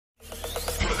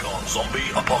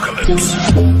Zombie Apocalypse.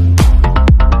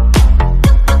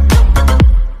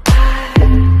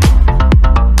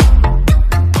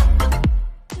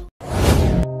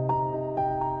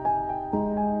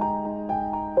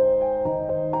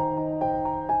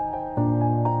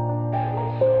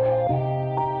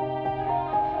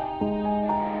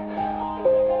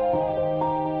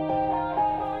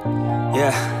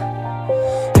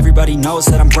 Everybody knows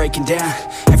that I'm breaking down.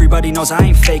 Everybody knows I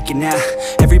ain't faking now.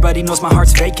 Everybody knows my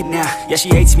heart's vacant now. Yeah, she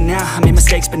hates me now, I made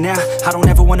mistakes but now I don't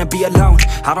ever wanna be alone.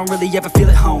 I don't really ever feel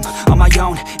at home. On my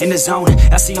own, in the zone,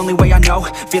 that's the only way I know.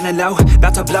 Feeling low,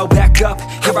 about to blow back up.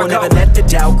 Here I won't ever let the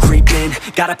doubt creep in.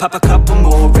 Gotta pop a couple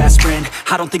more aspirin.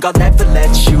 I don't think I'll ever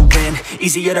let you in.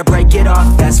 Easier to break it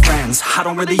off best friends. I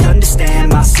don't really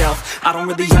understand myself. I don't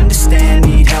really understand,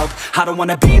 need help. I don't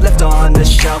wanna be left on the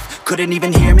shelf. Couldn't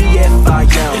even hear me if I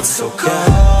yelled. It's so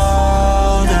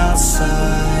cold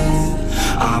outside,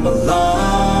 I'm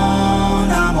alone,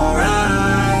 I'm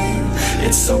alright.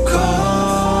 It's so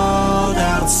cold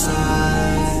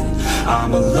outside,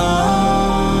 I'm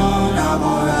alone, I'm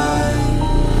alright.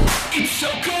 It's so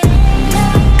cold.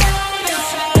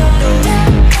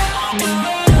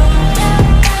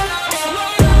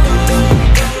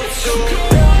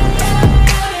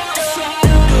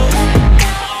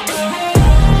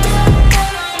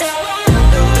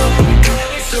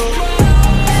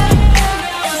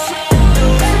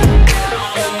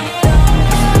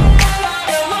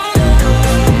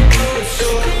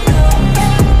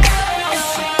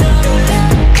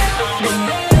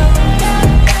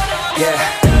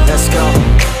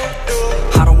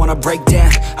 Break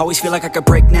down, always feel like I could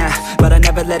break now, but I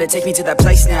never let it take me to that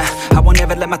place now. I won't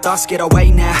ever let my thoughts get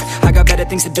away now. I got better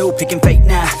things to do, picking fate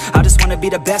now. I just wanna be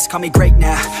the best, call me great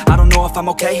now. I don't know if I'm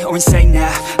okay or insane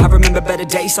now. I remember better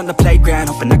days on the playground,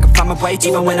 hoping I can find my way to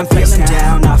even when I'm feeling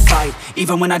down, I fight,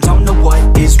 even when I don't know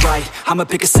what is right. I'ma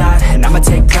pick a side, and I'ma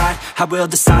take pride. I will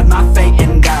decide my fate,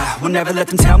 and I will never let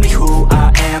them tell me who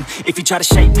I am. If you try to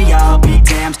shape me, I'll be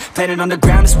damned. Planet on the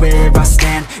ground is where I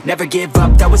stand. Never give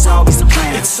up, that was always the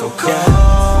plan. It's so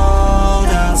cold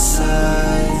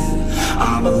outside,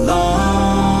 I'm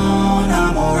alone,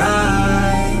 I'm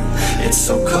alright. It's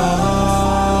so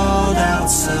cold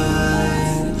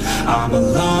outside, I'm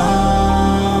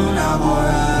alone, I'm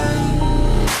alright.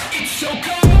 It's so cold.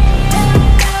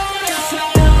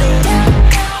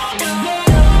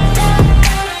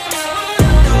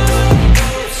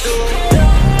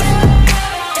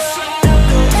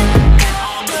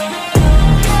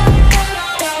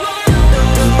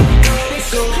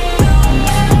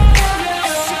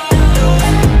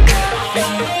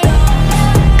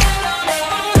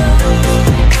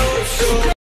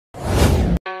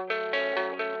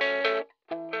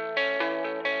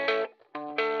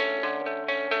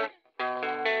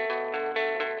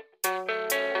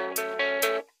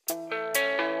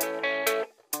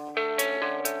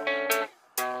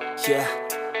 Yeah,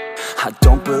 I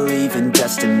don't believe in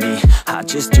destiny, I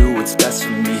just do what's best for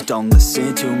me. Don't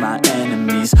listen to my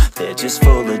enemies, they're just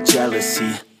full of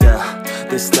jealousy. Yeah,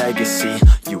 this legacy,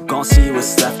 you gon' see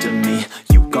what's left of me.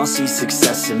 You gon' see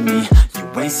success in me,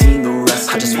 you ain't seen the rest of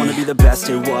me. I just wanna be the best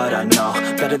at what I know,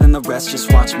 better than the rest,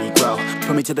 just watch me grow.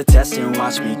 Put me to the test and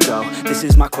watch me go. This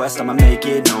is my quest, I'ma make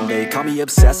it known. They call me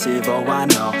obsessive, oh I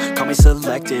know. Call me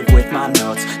selective with my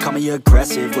notes, call me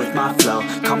aggressive with my flow.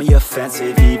 Call me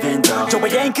offensive even though Joe, I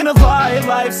ain't gonna lie,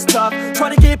 life's tough.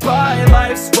 Try to get by,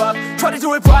 life's rough. Try to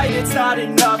do it right, it's not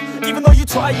enough. Even though you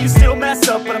try, you still mess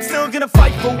up. But I'm still gonna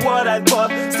fight for what I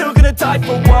love. Still gonna die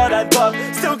for what I love.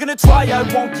 Still gonna try, I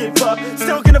won't give up.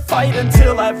 Still gonna fight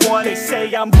until I've won. They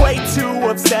say I'm way too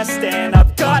obsessed and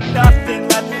I've got nothing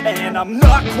left, and I'm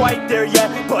not quite there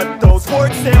yet, but those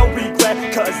words they'll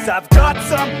regret. Cause I've got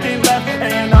something left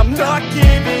and I'm not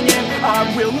giving in.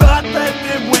 I will not let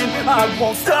them win, I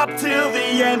won't stop till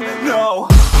the end, no.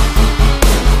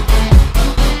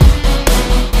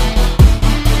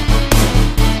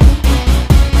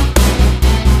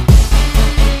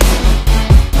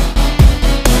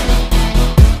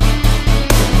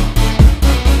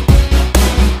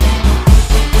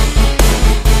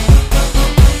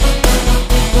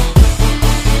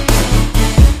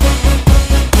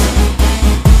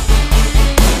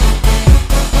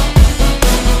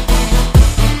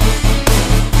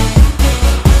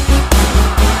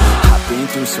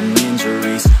 Some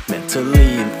injuries,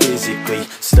 mentally and physically.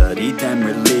 Studied them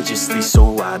religiously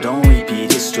so I don't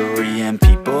repeat history. And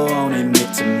people won't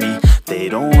admit to me they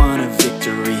don't want a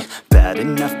victory. Bad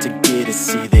enough to get a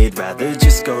C, they'd rather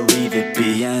just go leave it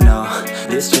be. And oh,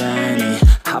 this journey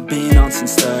I've been on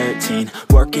since 13.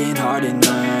 Working hard and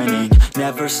learning,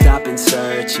 never stopping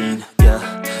searching. Yeah,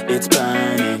 it's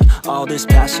burning All this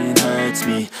passion hurts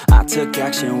me. I took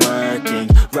action working,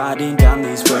 writing down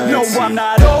these words. No, I'm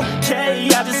not okay,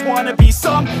 I just wanna be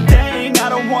something. I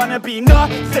don't wanna be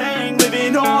nothing,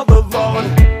 living all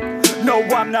alone. No,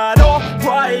 I'm not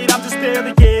alright, I'm just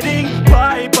barely getting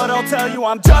by. But I'll tell you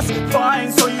I'm just fine,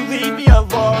 so you leave me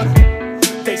alone.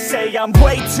 They say I'm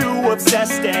way too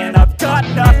obsessed and I've got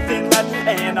nothing left,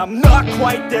 and I'm not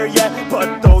quite there yet,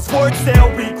 but those words they'll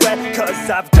regret. Cause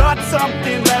I've got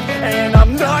something left and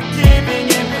I'm not giving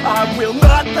in. I will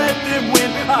not let them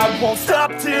win, I won't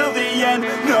stop till the end,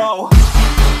 no.